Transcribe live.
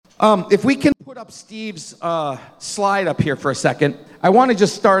If we can put up Steve's slide up here for a second, I want to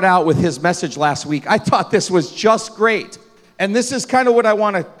just start out with his message last week. I thought this was just great. And this is kind of what I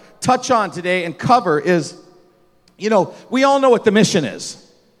want to touch on today and cover is, we all know what the mission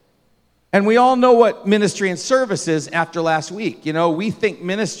is. And we all know what ministry and service is after last week. We think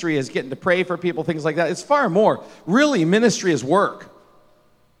ministry is getting to pray for people, things like that. It's far more. Really, ministry is work.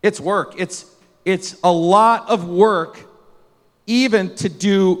 It's work. It's a lot of work even to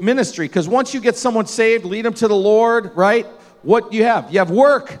do ministry. Because once you get someone saved, lead them to the Lord, right? What you have? You have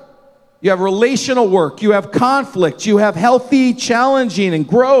work. You have relational work. You have conflict. You have healthy, challenging, and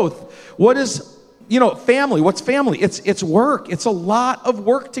growth. What is, family? What's family? It's work. It's a lot of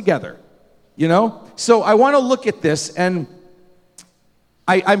work together, So I want to look at this, and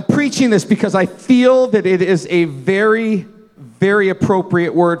I'm preaching this because I feel that it is a very, very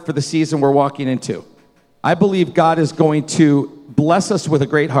appropriate word for the season we're walking into. I believe God is going to bless us with a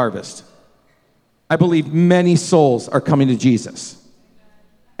great harvest. I believe many souls are coming to Jesus.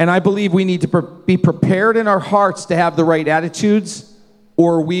 And I believe we need to be prepared in our hearts to have the right attitudes,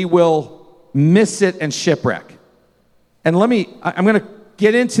 or we will miss it and shipwreck. And I'm going to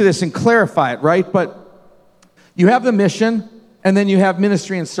get into this and clarify it, right? But you have the mission, and then you have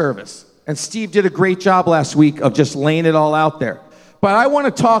ministry and service. And Steve did a great job last week of just laying it all out there. But I want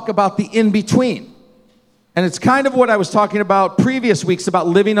to talk about the in-between. And it's kind of what I was talking about previous weeks about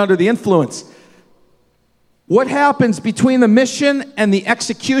living under the influence. What happens between the mission and the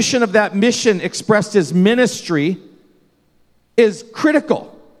execution of that mission expressed as ministry is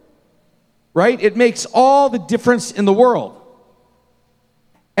critical, right? It makes all the difference in the world.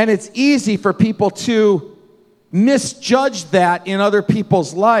 And it's easy for people to misjudge that in other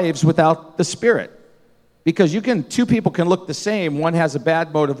people's lives without the Spirit. Because two people can look the same. One has a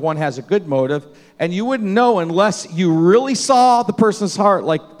bad motive, one has a good motive. And you wouldn't know unless you really saw the person's heart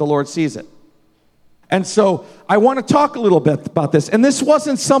like the Lord sees it. And so I want to talk a little bit about this. And this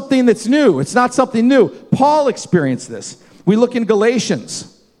wasn't something that's new. It's not something new. Paul experienced this. We look in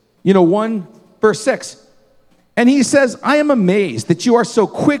Galatians, 1 verse 6. And he says, I am amazed that you are so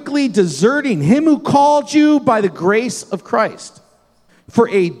quickly deserting him who called you by the grace of Christ for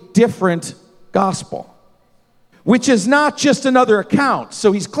a different gospel, which is not just another account.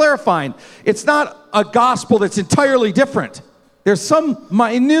 So he's clarifying, it's not a gospel that's entirely different. There's some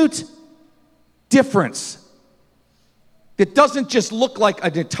minute difference. It doesn't just look like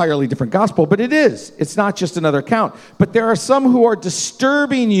an entirely different gospel, but it is. It's not just another account. But there are some who are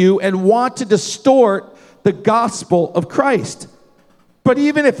disturbing you and want to distort the gospel of Christ. But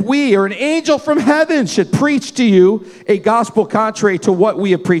even if we or an angel from heaven should preach to you a gospel contrary to what we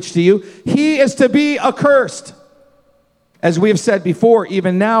have preached to you, he is to be accursed. As we have said before,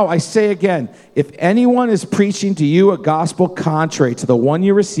 even now I say again, if anyone is preaching to you a gospel contrary to the one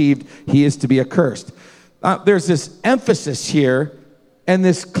you received, he is to be accursed. There's this emphasis here and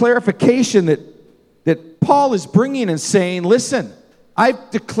this clarification that Paul is bringing and saying, listen,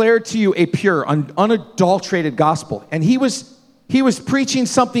 I've declared to you a pure, unadulterated gospel. And he was preaching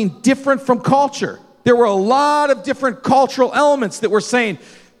something different from culture. There were a lot of different cultural elements that were saying,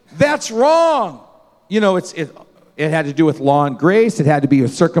 that's wrong. It had to do with law and grace. It had to be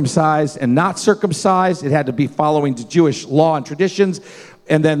circumcised and not circumcised. It had to be following the Jewish law and traditions.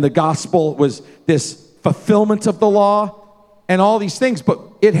 And then the gospel was this fulfillment of the law and all these things. But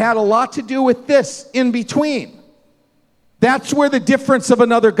it had a lot to do with this in between. That's where the difference of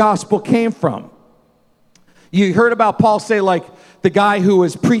another gospel came from. You heard about Paul say, like, the guy who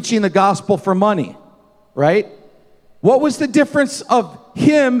was preaching the gospel for money, right? What was the difference of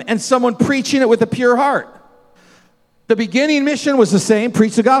him and someone preaching it with a pure heart? The beginning mission was the same,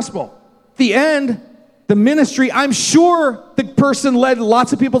 preach the gospel. The end, the ministry, I'm sure the person led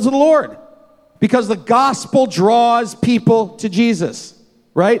lots of people to the Lord because the gospel draws people to Jesus,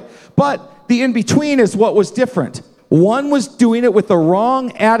 right? But the in-between is what was different. One was doing it with the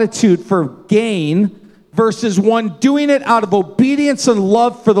wrong attitude for gain versus one doing it out of obedience and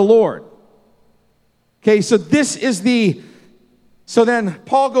love for the Lord. Okay, so then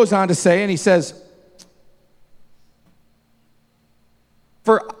Paul goes on to say, and he says,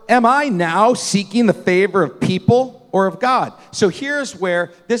 for am I now seeking the favor of people or of God? So here's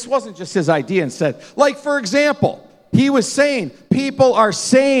where this wasn't just his idea and said, like, for example, he was saying, people are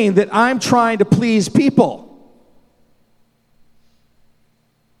saying that I'm trying to please people.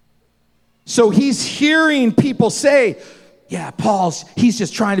 So he's hearing people say, yeah, he's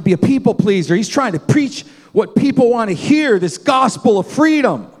just trying to be a people pleaser. He's trying to preach what people want to hear, this gospel of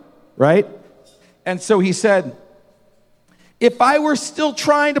freedom, right? And so he said, if I were still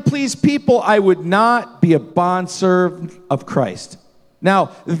trying to please people, I would not be a bondservant of Christ.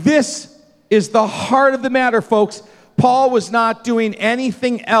 Now, this is the heart of the matter, folks. Paul was not doing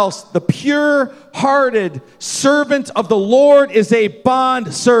anything else. The pure-hearted servant of the Lord is a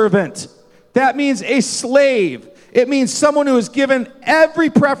bond servant. That means a slave. It means someone who has given every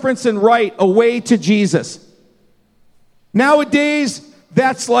preference and right away to Jesus. Nowadays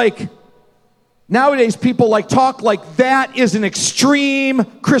people talk like that is an extreme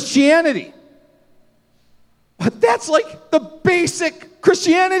Christianity. But that's like the basic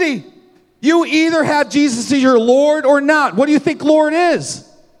Christianity. You either have Jesus as your Lord or not. What do you think Lord is?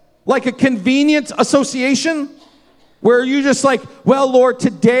 Like a convenient association? Where you just like, well, Lord,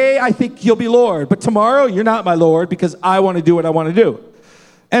 today I think you'll be Lord, but tomorrow you're not my Lord because I want to do what I want to do.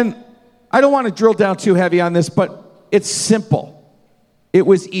 And I don't want to drill down too heavy on this, but it's simple. It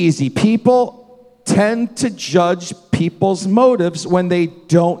was easy. People tend to judge people's motives when they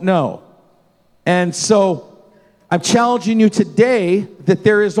don't know. And so I'm challenging you today that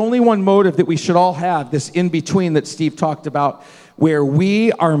there is only one motive that we should all have, this in-between that Steve talked about, where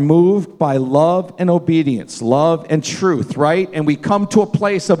we are moved by love and obedience, love and truth, right? And we come to a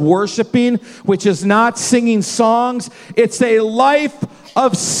place of worshiping, which is not singing songs. It's a life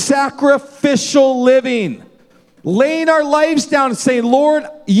of sacrificial living. Laying our lives down and saying, Lord,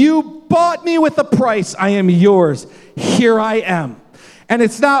 you bought me with a price. I am yours. Here I am. And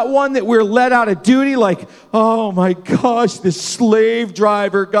it's not one that we're let out of duty like, oh my gosh, this slave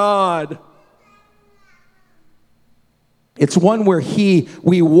driver God. It's one where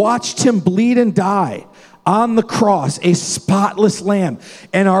we watched him bleed and die on the cross, a spotless lamb.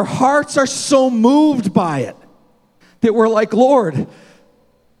 And our hearts are so moved by it that we're like, Lord,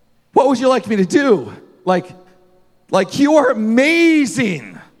 what would you like me to do? Like you are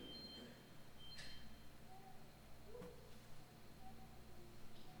amazing.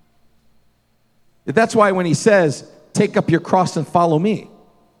 That's why when he says, take up your cross and follow me,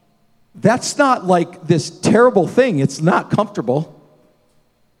 that's not like this terrible thing. It's not comfortable.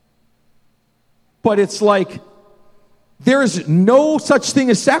 But it's like, there is no such thing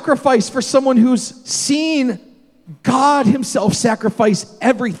as sacrifice for someone who's seen God himself sacrifice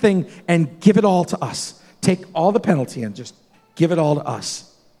everything and give it all to us. Take all the penalty and just give it all to us.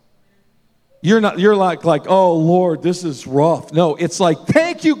 You're like, oh Lord, this is rough. No, it's like,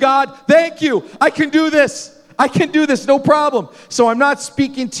 thank you, God, thank you. I can do this. I can do this, no problem. So I'm not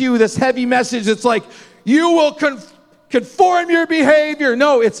speaking to you this heavy message. It's like, you will conform your behavior.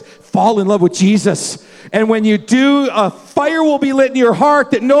 No, it's fall in love with Jesus. And when you do, a fire will be lit in your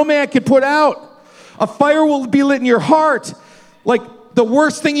heart that no man can put out. A fire will be lit in your heart. Like the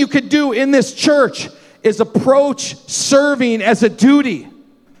worst thing you could do in this church is approach serving as a duty.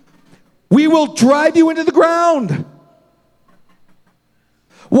 We will drive you into the ground.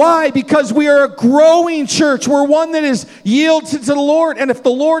 Why? Because we are a growing church. We're one that is yielded to the Lord. And if the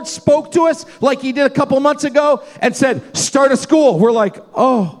Lord spoke to us like he did a couple months ago and said, start a school, we're like,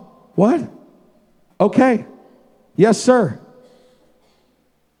 oh, what? Okay. Yes, sir.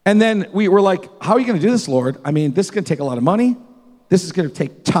 And then we were like, how are you going to do this, Lord? I mean, this is going to take a lot of money. This is going to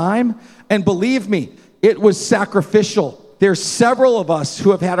take time. And believe me, it was sacrificial. There's several of us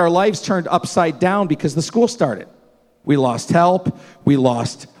who have had our lives turned upside down because the school started. We lost help. We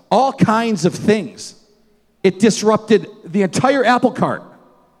lost all kinds of things. It disrupted the entire apple cart.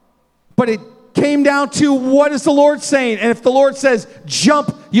 But it came down to, what is the Lord saying? And if the Lord says,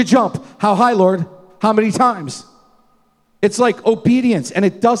 jump, you jump. How high, Lord? How many times? It's like obedience. And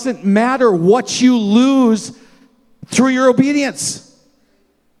it doesn't matter what you lose through your obedience.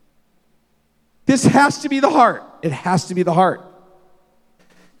 This has to be the heart. It has to be the heart.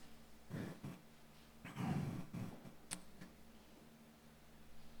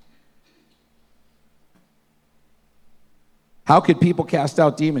 How could people cast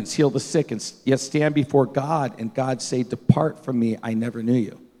out demons, heal the sick, and yet stand before God and God say, depart from me, I never knew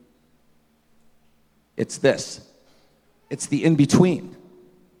you? It's this. It's the in-between.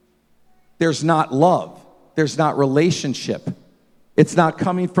 There's not love. There's not relationship. It's not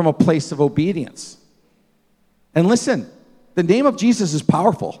coming from a place of obedience. And listen, the name of Jesus is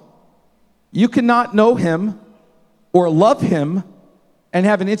powerful. You cannot know him or love him and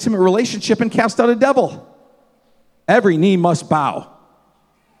have an intimate relationship and cast out a devil. Every knee must bow.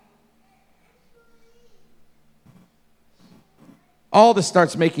 All this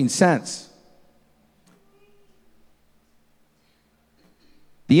starts making sense.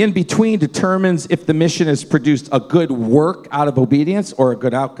 The in-between determines if the mission has produced a good work out of obedience or a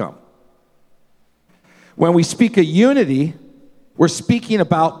good outcome. When we speak of unity, we're speaking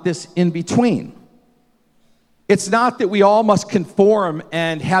about this in-between. It's not that we all must conform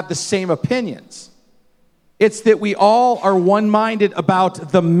and have the same opinions. It's that we all are one-minded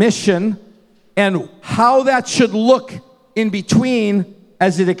about the mission and how that should look in between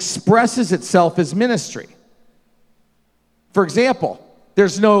as it expresses itself as ministry. For example,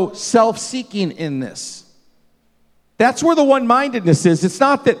 there's no self-seeking in this. That's where the one-mindedness is. It's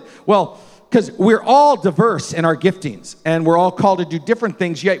not that, well, because we're all diverse in our giftings, and we're all called to do different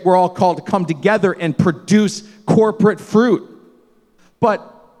things, yet we're all called to come together and produce corporate fruit. But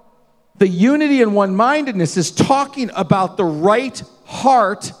the unity and one-mindedness is talking about the right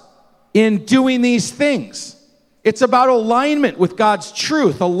heart in doing these things. It's about alignment with God's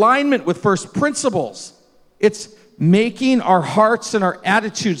truth, alignment with first principles. It's making our hearts and our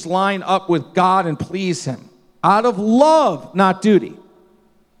attitudes line up with God and please Him. Out of love, not duty.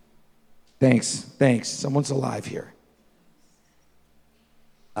 Thanks. Someone's alive here.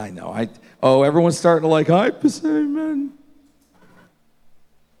 I know. Everyone's starting to like, hype, amen.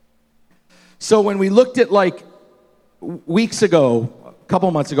 So when we looked at weeks ago, a couple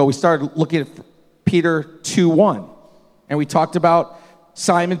months ago, we started looking at Peter 2:1. And we talked about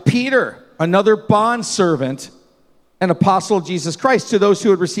Simon Peter, another bondservant, an apostle of Jesus Christ, to those who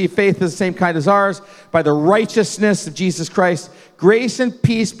had received faith of the same kind as ours, by the righteousness of Jesus Christ, grace and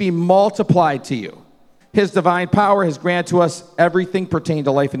peace be multiplied to you. His divine power has granted to us everything pertaining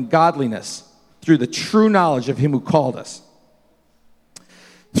to life and godliness through the true knowledge of Him who called us.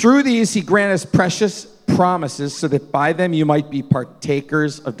 Through these, He granted us precious promises so that by them you might be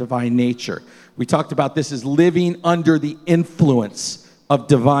partakers of divine nature. We talked about this as living under the influence of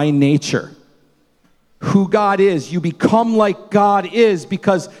divine nature. Who God is. You become like God is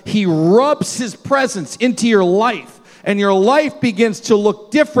because He rubs His presence into your life, and your life begins to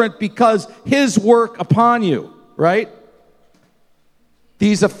look different because His work upon you, right?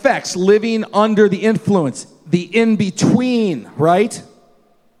 These effects, living under the influence, the in-between, right?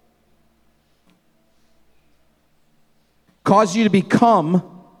 Cause you to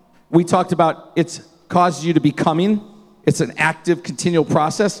become, we talked about it's causes you to becoming. It's an active, continual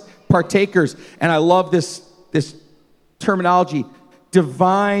process. Partakers, and I love this terminology,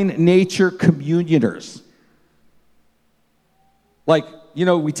 divine nature communioners.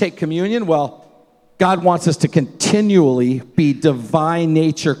 We take communion. Well, God wants us to continually be divine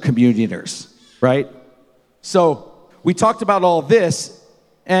nature communioners, right? So we talked about all this,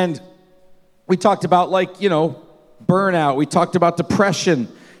 and we talked about burnout. We talked about depression,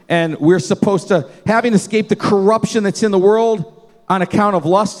 and we're supposed to, having escaped the corruption that's in the world on account of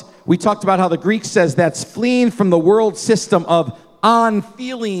lust. We talked about how the Greek says that's fleeing from the world system of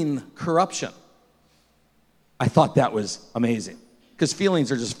on-feeling corruption. I thought that was amazing because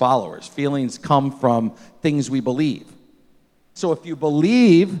feelings are just followers. Feelings come from things we believe. So if you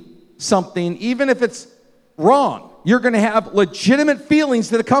believe something, even if it's wrong, you're going to have legitimate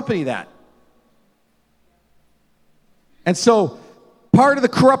feelings that accompany that. And so part of the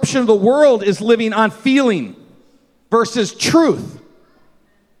corruption of the world is living on feeling versus truth.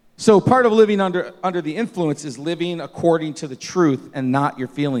 So part of living under the influence is living according to the truth and not your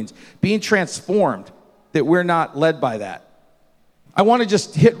feelings. Being transformed, that we're not led by that. I want to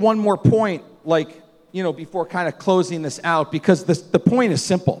just hit one more point, before kind of closing this out, because the point is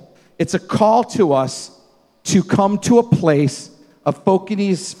simple. It's a call to us to come to a place of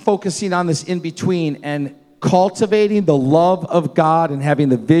focusing on this in-between and cultivating the love of God and having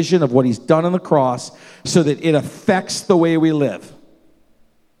the vision of what He's done on the cross so that it affects the way we live.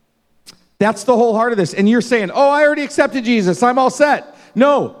 That's the whole heart of this. And you're saying, I already accepted Jesus. I'm all set.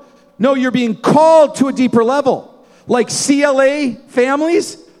 No, you're being called to a deeper level. Like CLA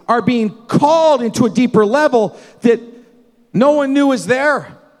families are being called into a deeper level that no one knew was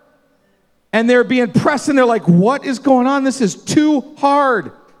there. And they're being pressed and they're like, what is going on? This is too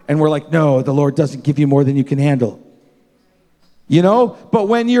hard. And we're like, no, the Lord doesn't give you more than you can handle. But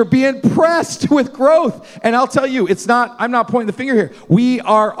when you're being pressed with growth, and I'll tell you, I'm not pointing the finger here. We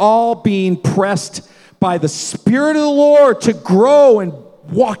are all being pressed by the Spirit of the Lord to grow and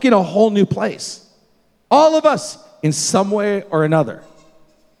walk in a whole new place. All of us, in some way or another.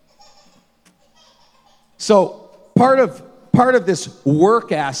 So part of this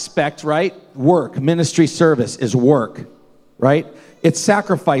work aspect, right? Work, ministry, service is work, right? It's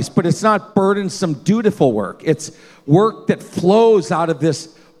sacrifice, but it's not burdensome, dutiful work. It's work that flows out of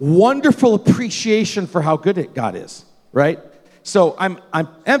this wonderful appreciation for how good God is, right? So I'm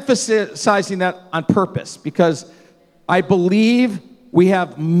emphasizing that on purpose because I believe we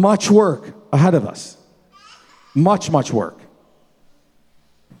have much work ahead of us. Much work.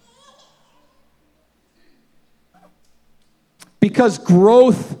 Because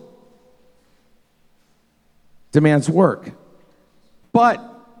growth demands work. But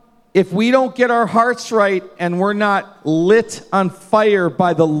if we don't get our hearts right and we're not lit on fire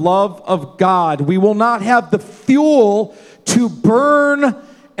by the love of God, we will not have the fuel to burn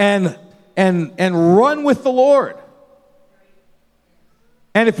and run with the Lord.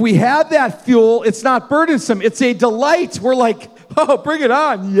 And if we have that fuel, it's not burdensome. It's a delight. We're like, oh, bring it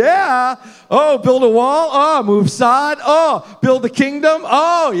on. Yeah. Oh, build a wall. Oh, move sod. Oh, build a kingdom.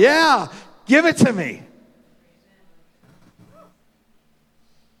 Oh, yeah. Give it to me.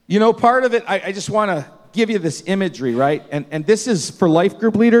 You know, part of it, I just want to give you this imagery, right? And this is for life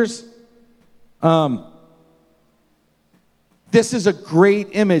group leaders. This is a great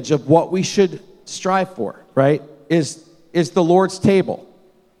image of what we should strive for, right? Is the Lord's table.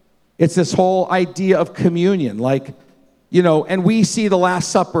 It's this whole idea of communion, like, you know, and we see the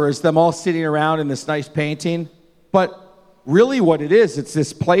Last Supper as them all sitting around in this nice painting, but really what it is, it's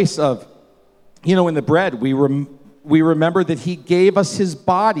this place of, you know, in the bread, we remember that he gave us his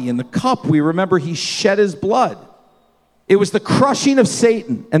body. In the cup, we remember he shed his blood. It was the crushing of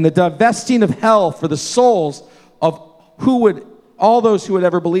Satan and the divesting of hell for the souls of all those who would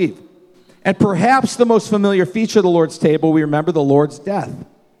ever believe. And perhaps the most familiar feature of the Lord's table, we remember the Lord's death,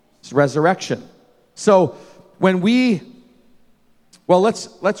 his resurrection. So when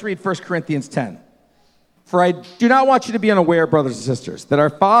let's read 1 Corinthians 10. For I do not want you to be unaware, brothers and sisters, that our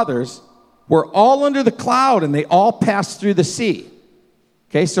fathers were all under the cloud and they all passed through the sea.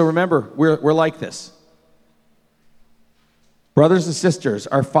 Okay, so remember, we're like this. Brothers and sisters,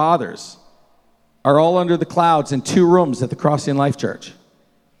 our fathers are all under the clouds in 2 rooms at the Crossing Life Church.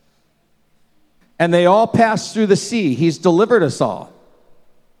 And they all passed through the sea. He's delivered us all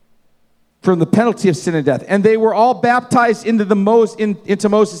from the penalty of sin and death. And they were all baptized into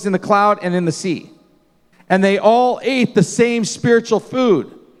Moses in the cloud and in the sea. And they all ate the same spiritual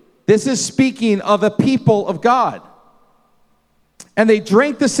food. This is speaking of a people of God. And they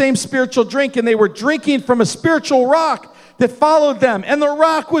drank the same spiritual drink, and they were drinking from a spiritual rock that followed them. And the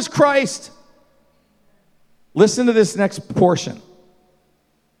rock was Christ. Listen to this next portion.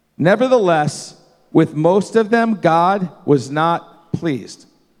 Nevertheless, with most of them, God was not pleased,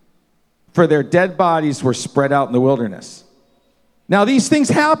 for their dead bodies were spread out in the wilderness. Now, these things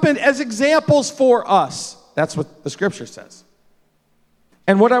happened as examples for us. That's what the scripture says.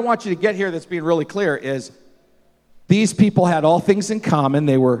 And what I want you to get here that's being really clear is these people had all things in common.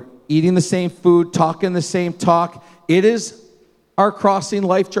 They were eating the same food, talking the same talk. It is our Crossing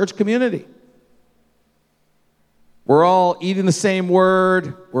Life Church community. We're all eating the same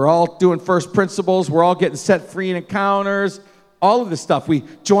word. We're all doing first principles. We're all getting set free in encounters. All of this stuff. We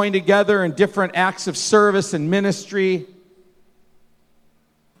join together in different acts of service and ministry.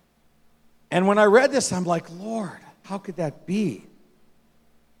 And when I read this, I'm like, Lord, how could that be?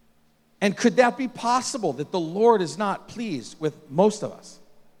 And could that be possible that the Lord is not pleased with most of us?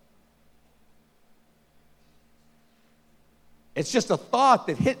 It's just a thought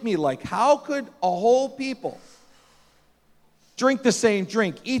that hit me like, how could a whole people drink the same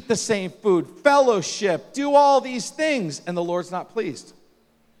drink, eat the same food, fellowship, do all these things, and the Lord's not pleased?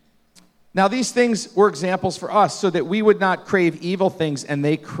 Now, these things were examples for us so that we would not crave evil things, and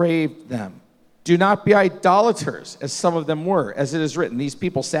they craved them. Do not be idolaters, as some of them were. As it is written, these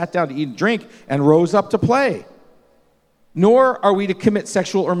people sat down to eat and drink and rose up to play. Nor are we to commit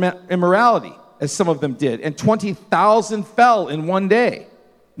sexual immorality, as some of them did, and 20,000 fell in one day.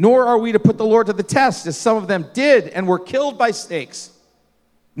 Nor are we to put the Lord to the test, as some of them did and were killed by snakes.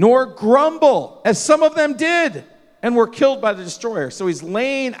 Nor grumble, as some of them did and were killed by the destroyer. So he's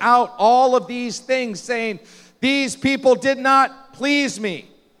laying out all of these things, saying, these people did not please me.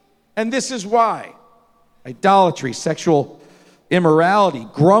 And this is why. Idolatry, sexual immorality,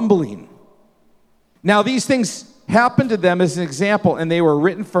 grumbling. Now, these things happened to them as an example, and they were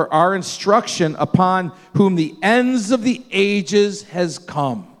written for our instruction, upon whom the ends of the ages has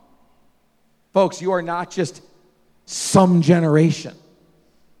come. Folks, you are not just some generation.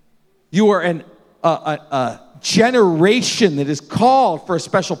 You are a generation that is called for a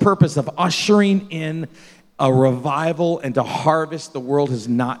special purpose of ushering in a revival and a harvest the world has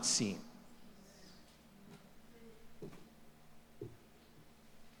not seen.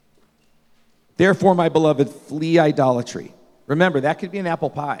 Therefore, my beloved, flee idolatry. Remember, that could be an apple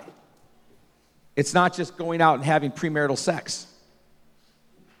pie. It's not just going out and having premarital sex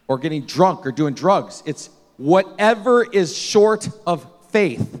or getting drunk or doing drugs. It's whatever is short of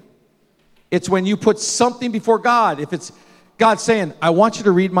faith. It's when you put something before God. If it's God saying, I want you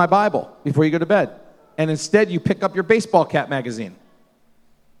to read my Bible before you go to bed, and instead you pick up your baseball cap magazine.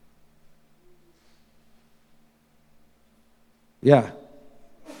 Yeah.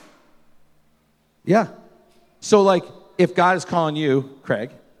 So like, if God is calling you, Craig,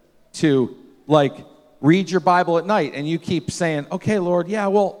 to, like, read your Bible at night, and you keep saying, okay, Lord, yeah,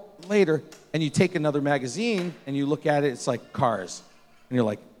 well, later, and you take another magazine, and you look at it, it's like Cars, and you're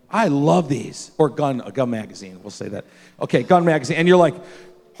like, I love these, or a gun magazine, we'll say that. Okay, gun magazine, and you're like,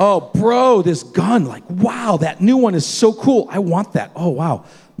 oh, bro, this gun, like, wow, that new one is so cool, I want that, oh, wow,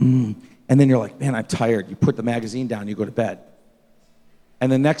 And then you're like, man, I'm tired, you put the magazine down, you go to bed.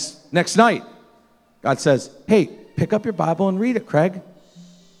 And the next night, God says, hey, pick up your Bible and read it, Craig.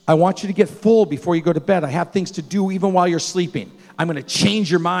 I want you to get full before you go to bed. I have things to do even while you're sleeping. I'm going to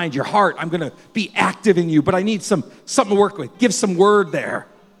change your mind, your heart. I'm going to be active in you, but I need something to work with. Give some word there.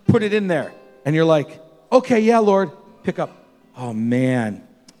 Put it in there. And you're like, okay, yeah, Lord, pick up. Oh, man,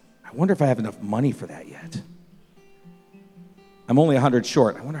 I wonder if I have enough money for that yet. I'm only 100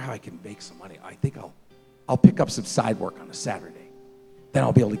 short. I wonder how I can make some money. I think I'll pick up some side work on a Saturday. Then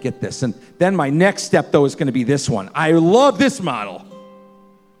I'll be able to get this. And then my next step, though, is going to be this one. I love this model.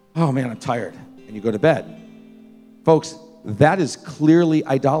 Oh, man, I'm tired. And you go to bed. Folks, that is clearly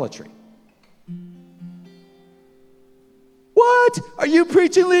idolatry. What? Are you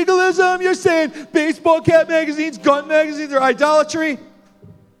preaching legalism? You're saying baseball cap magazines, gun magazines are idolatry?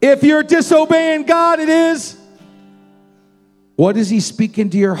 If you're disobeying God, it is. What is he speaking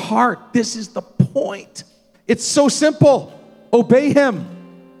to your heart? This is the point. It's so simple. Obey him.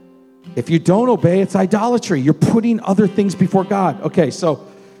 If you don't obey, it's idolatry. You're putting other things before God. Okay, so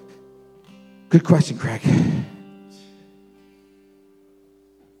good question, Craig.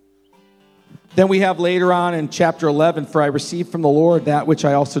 Then we have later on in chapter 11, for I received from the Lord that which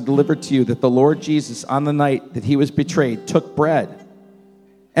I also delivered to you, that the Lord Jesus, on the night that he was betrayed, took bread.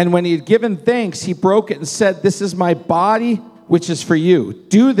 And when he had given thanks, he broke it and said, this is my body, which is for you.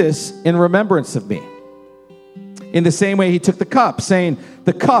 Do this in remembrance of me. In the same way, he took the cup, saying,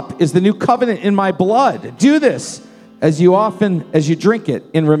 the cup is the new covenant in my blood. Do this as often as you drink it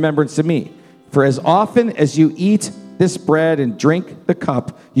in remembrance of me. For as often as you eat this bread and drink the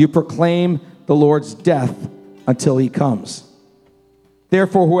cup, you proclaim the Lord's death until he comes.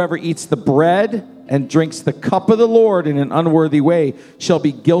 Therefore, whoever eats the bread and drinks the cup of the Lord in an unworthy way shall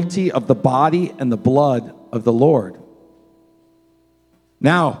be guilty of the body and the blood of the Lord.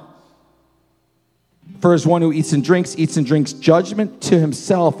 Now, for as one who eats and drinks judgment to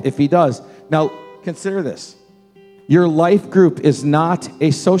himself if he does. Now, consider this. Your life group is not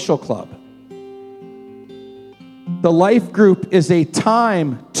a social club. The life group is a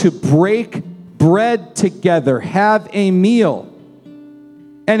time to break bread together, have a meal,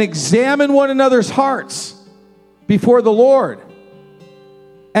 and examine one another's hearts before the Lord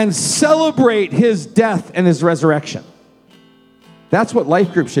and celebrate his death and his resurrection. That's what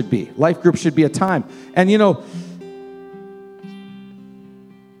life group should be. Life group should be a time. And you know,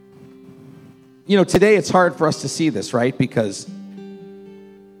 today it's hard for us to see this, right? Because,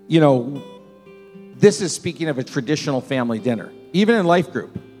 this is speaking of a traditional family dinner. Even in life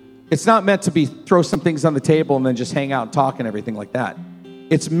group, it's not meant to be throw some things on the table and then just hang out and talk and everything like that.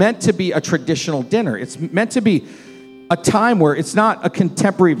 It's meant to be a traditional dinner. It's meant to be a time where it's not a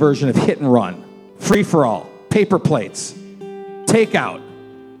contemporary version of hit and run, free-for-all, paper plates, takeout.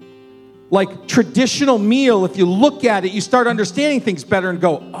 Like traditional meal, if you look at it, you start understanding things better and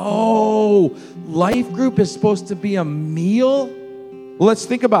go, oh, life group is supposed to be a meal? Well, let's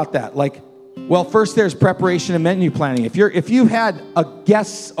think about that. Well, first there's preparation and menu planning. If you had a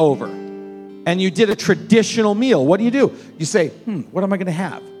guest over and you did a traditional meal, what do? You say, what am I going to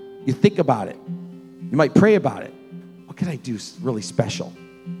have? You think about it. You might pray about it. What can I do really special?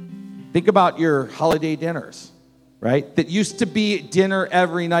 Think about your holiday dinners, right? That used to be dinner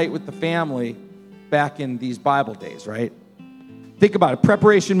every night with the family back in these Bible days, right? Think about it.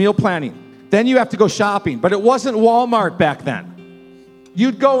 Preparation, meal planning. Then you have to go shopping. But it wasn't Walmart back then.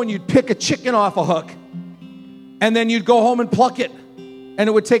 You'd go and you'd pick a chicken off a hook, and then you'd go home and pluck it, and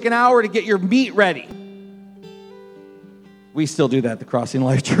it would take an hour to get your meat ready. We still do that at the Crossing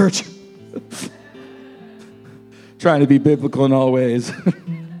Life Church. Trying to be biblical in all ways.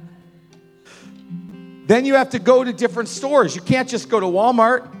 Then you have to go to different stores. You can't just go to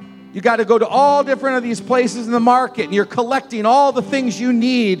Walmart. You got to go to all different of these places in the market, and you're collecting all the things you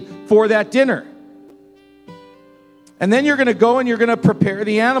need for that dinner. And then you're going to go and you're going to prepare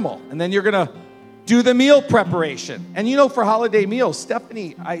the animal. And then you're going to do the meal preparation. And for holiday meals,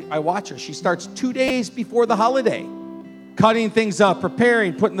 Stephanie, I watch her. She starts 2 days before the holiday. Cutting things up,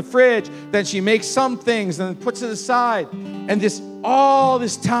 preparing, put in the fridge. Then she makes some things and then puts it aside. And all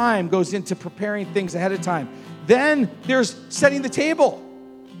this time goes into preparing things ahead of time. Then there's setting the table.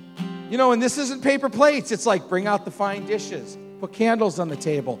 And this isn't paper plates. It's like bring out the fine dishes. Put candles on the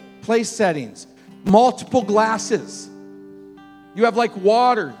table. Place settings. Multiple glasses. You have like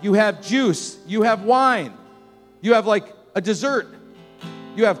water, you have juice, you have wine, you have like a dessert,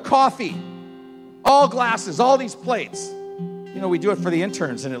 you have coffee, all glasses, all these plates. You know, we do it for the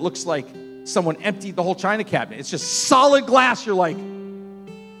interns and it looks like someone emptied the whole china cabinet. It's just solid glass. You're like,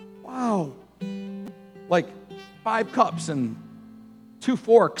 wow. Like 5 cups and 2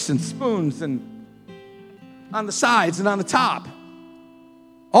 forks and spoons and on the sides and on the top.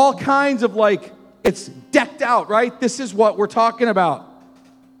 All kinds of like, it's decked out, right? This is what we're talking about.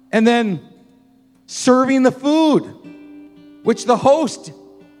 And then serving the food, which the host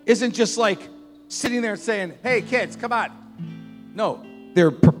isn't just like sitting there saying, hey, kids, come on. No,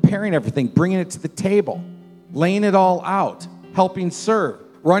 they're preparing everything, bringing it to the table, laying it all out, helping serve,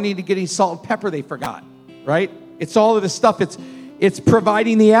 running to getting salt and pepper they forgot, right? It's all of this stuff. It's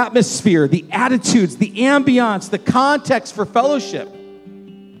providing the atmosphere, the attitudes, the ambiance, the context for fellowship.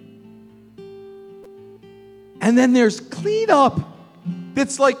 And then there's cleanup.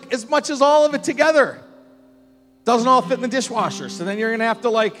 It's like as much as all of it together. Doesn't all fit in the dishwasher. So then you're going to have to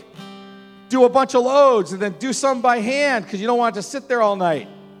like do a bunch of loads and then do some by hand because you don't want it to sit there all night,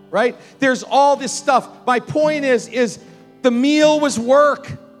 right? There's all this stuff. My point is the meal was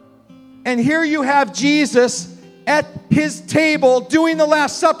work. And here you have Jesus at his table doing the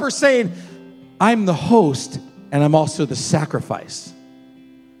Last Supper saying, I'm the host and I'm also the sacrifice.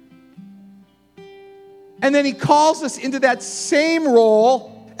 And then he calls us into that same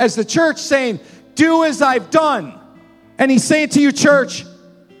role as the church saying, do as I've done. And he's saying to you, church,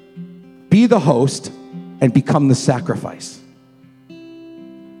 be the host and become the sacrifice.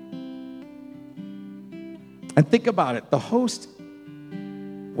 And think about it. The host,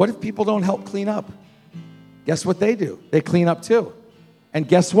 what if people don't help clean up? Guess what they do? They clean up too. And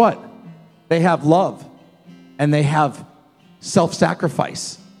guess what? They have love and they have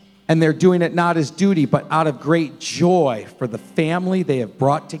self-sacrifice. And they're doing it not as duty, but out of great joy for the family they have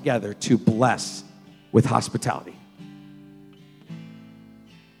brought together to bless with hospitality.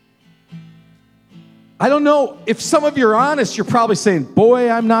 I don't know, if some of you are honest, you're probably saying, boy,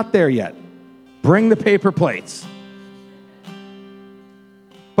 I'm not there yet. Bring the paper plates.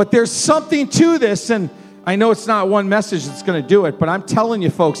 But there's something to this, and I know it's not one message that's going to do it, but I'm telling you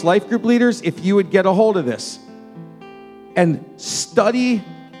folks, life group leaders, if you would get a hold of this and study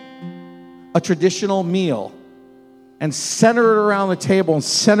a traditional meal and center it around the table and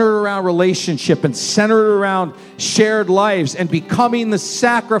center it around relationship and center it around shared lives and becoming the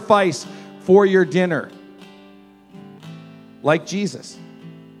sacrifice for your dinner, like Jesus.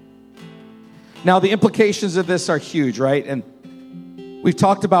 Now, the implications of this are huge, right? And we've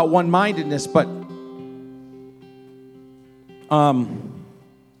talked about one-mindedness, but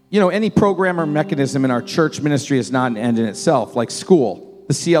any program or mechanism in our church ministry is not an end in itself, like school.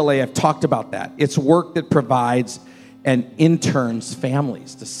 The CLA, I've talked about that. It's work that provides and interns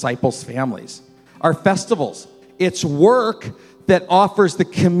families, disciples families. Our festivals, it's work that offers the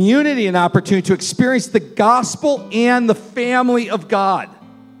community an opportunity to experience the gospel and the family of God.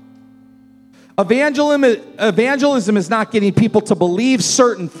 Evangelism is not getting people to believe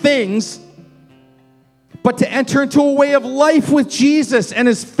certain things, but to enter into a way of life with Jesus and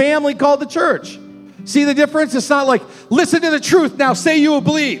his family called the church. See the difference? It's not like, listen to the truth, now say you will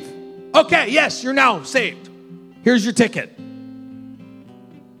believe. Okay, yes, you're now saved. Here's your ticket.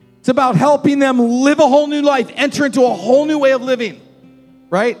 It's about helping them live a whole new life, enter into a whole new way of living,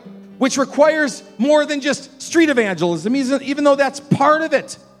 right? Which requires more than just street evangelism, even though that's part of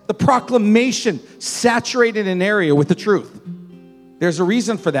it. The proclamation, saturated an area with the truth. There's a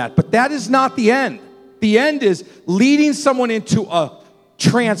reason for that, but that is not the end. The end is leading someone into a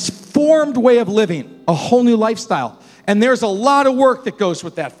transformed way of living, a whole new lifestyle. And there's a lot of work that goes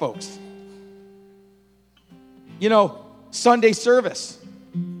with that, folks. Sunday service.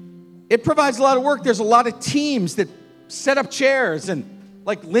 It provides a lot of work. There's a lot of teams that set up chairs and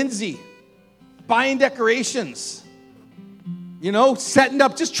like Lindsay, buying decorations, setting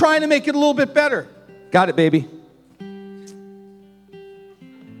up, just trying to make it a little bit better. Got it, baby.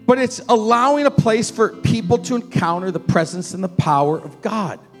 But it's allowing a place for people to encounter the presence and the power of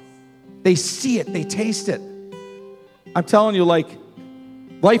God. They see it, they taste it. I'm telling you, like,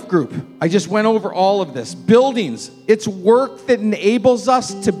 life group, I just went over all of this. Buildings, it's work that enables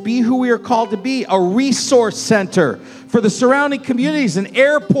us to be who we are called to be. A resource center for the surrounding communities, an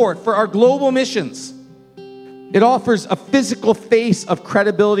airport for our global missions. It offers a physical face of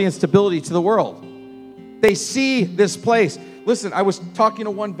credibility and stability to the world. They see this place. Listen, I was talking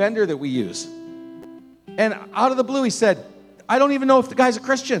to one vendor that we use. And out of the blue, he said, I don't even know if the guy's a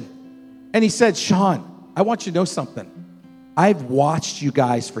Christian. And he said, Shawn, I want you to know something. I've watched you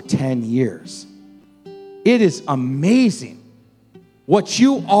guys for 10 years. It is amazing what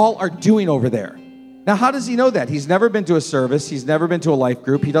you all are doing over there. Now, how does he know that? He's never been to a service. He's never been to a life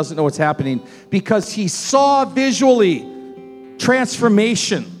group. He doesn't know what's happening because he saw visually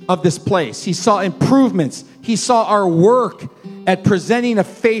transformation of this place. He saw improvements. He saw our work at presenting a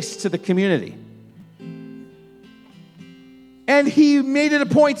face to the community. And he made it a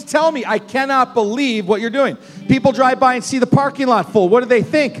point to tell me, I cannot believe what you're doing. People drive by and see the parking lot full. What do they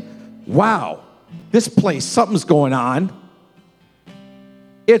think? Wow, this place, something's going on.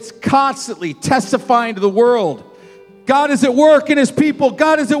 It's constantly testifying to the world. God is at work in his people.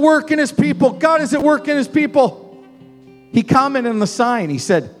 God is at work in his people. God is at work in his people. He commented on the sign. He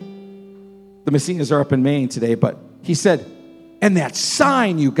said, the Messinas are up in Maine today, but he said, and that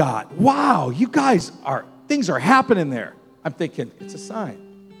sign you got, wow, you guys things are happening there. I'm thinking, it's a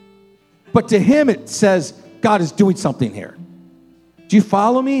sign. But to him, it says, God is doing something here. Do you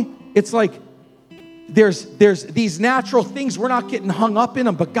follow me? It's like there's these natural things. We're not getting hung up in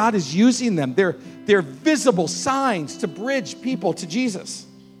them, but God is using them. They're visible signs to bridge people to Jesus.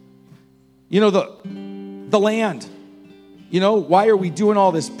 You know, the land. You know, why are we doing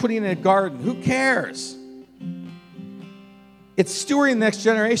all this, putting in a garden? Who cares? It's stewarding the next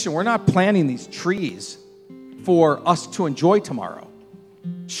generation. We're not planting these trees for us to enjoy tomorrow.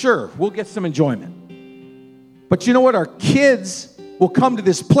 Sure, we'll get some enjoyment. But you know what? Our kids will come to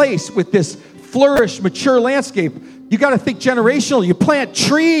this place with this flourished, mature landscape. You got to think generational. You plant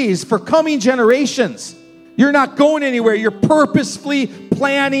trees for coming generations. You're not going anywhere. You're purposefully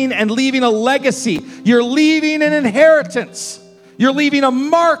planning and leaving a legacy. You're leaving an inheritance. You're leaving a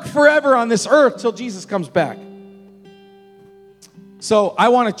mark forever on this earth till Jesus comes back. So I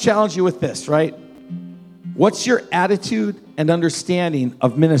want to challenge you with this, right? What's your attitude and understanding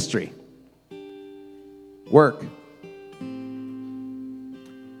of ministry? Work.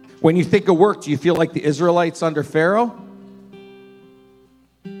 When you think of work, do you feel like the Israelites under Pharaoh?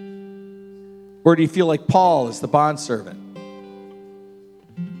 Or do you feel like Paul is the bondservant?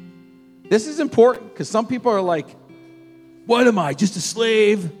 This is important because some people are like, what am I, just a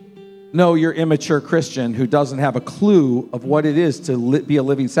slave? No, you're immature Christian who doesn't have a clue of what it is to be a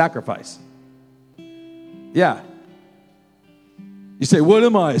living sacrifice. Yeah. You say, what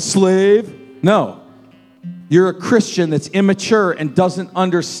am I, a slave? No. You're a Christian that's immature and doesn't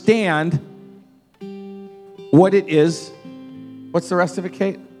understand what it is. What's the rest of it,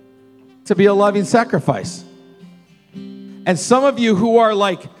 Kate? To be a loving sacrifice. And some of you who are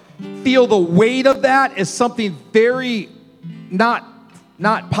like, feel the weight of that as something very not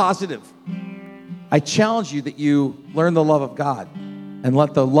positive. I challenge you that you learn the love of God and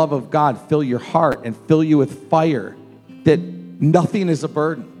let the love of God fill your heart and fill you with fire, that nothing is a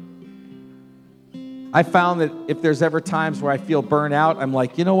burden. I found that if there's ever times where I feel burnt out, I'm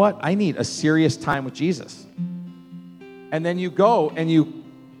like, you know what? I need a serious time with Jesus. And then you go and you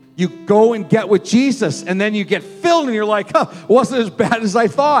go and get with Jesus, and then you get filled and you're like, wasn't as bad as I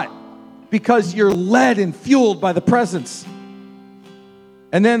thought, because you're led and fueled by the presence.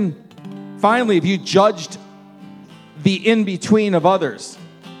 And then finally, if you judged the in-between of others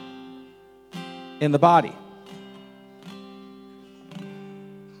in the body,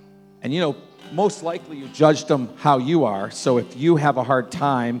 and you know, most likely you judged them how you are. So if you have a hard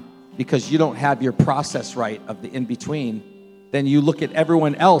time because you don't have your process right of the in-between, then you look at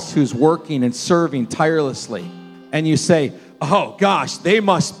everyone else who's working and serving tirelessly, and you say, oh gosh, they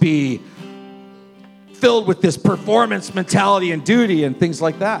must be filled with this performance mentality and duty and things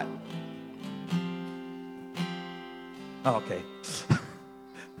like that. Oh, okay.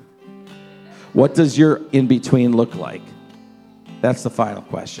 What does your in-between look like? That's the final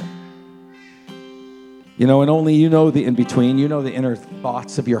question. You know, and only you know the in-between. You know the inner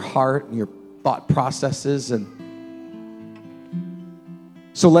thoughts of your heart and your thought processes. And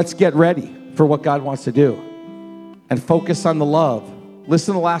so let's get ready for what God wants to do and focus on the love.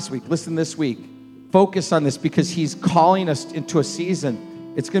 Listen to last week. Listen this week. Focus on this because he's calling us into a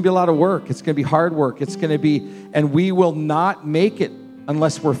season. It's going to be a lot of work. It's going to be hard work. It's going to be, and we will not make it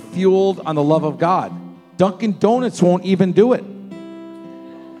unless we're fueled on the love of God. Dunkin' Donuts won't even do it.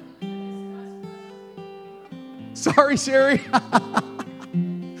 Sorry, Sherry.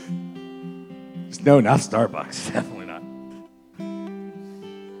 No, not Starbucks. Definitely not.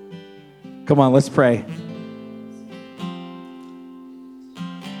 Come on, let's pray.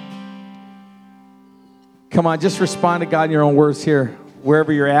 Come on, just respond to God in your own words here,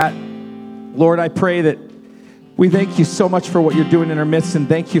 wherever you're at. Lord, I pray that we thank you so much for what you're doing in our midst, and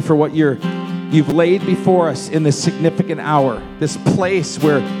thank you for what you've laid before us in this significant hour, this place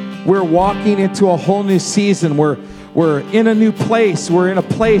where we're walking into a whole new season. We're in a new place. We're in a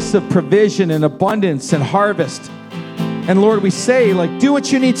place of provision and abundance and harvest. And Lord, we say, like, do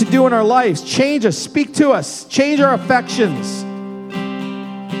what you need to do in our lives. Change us, speak to us, change our affections.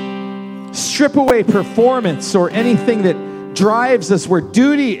 Strip away performance or anything that drives us where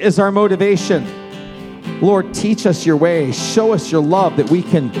duty is our motivation. Lord, teach us your way. Show us your love that we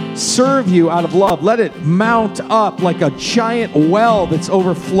can serve you out of love. Let it mount up like a giant well that's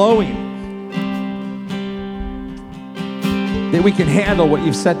overflowing. That we can handle what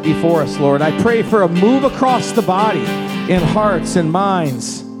you've set before us, Lord. I pray for a move across the body in hearts and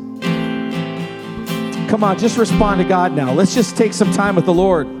minds. Come on, just respond to God now. Let's just take some time with the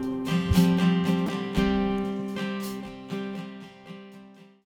Lord.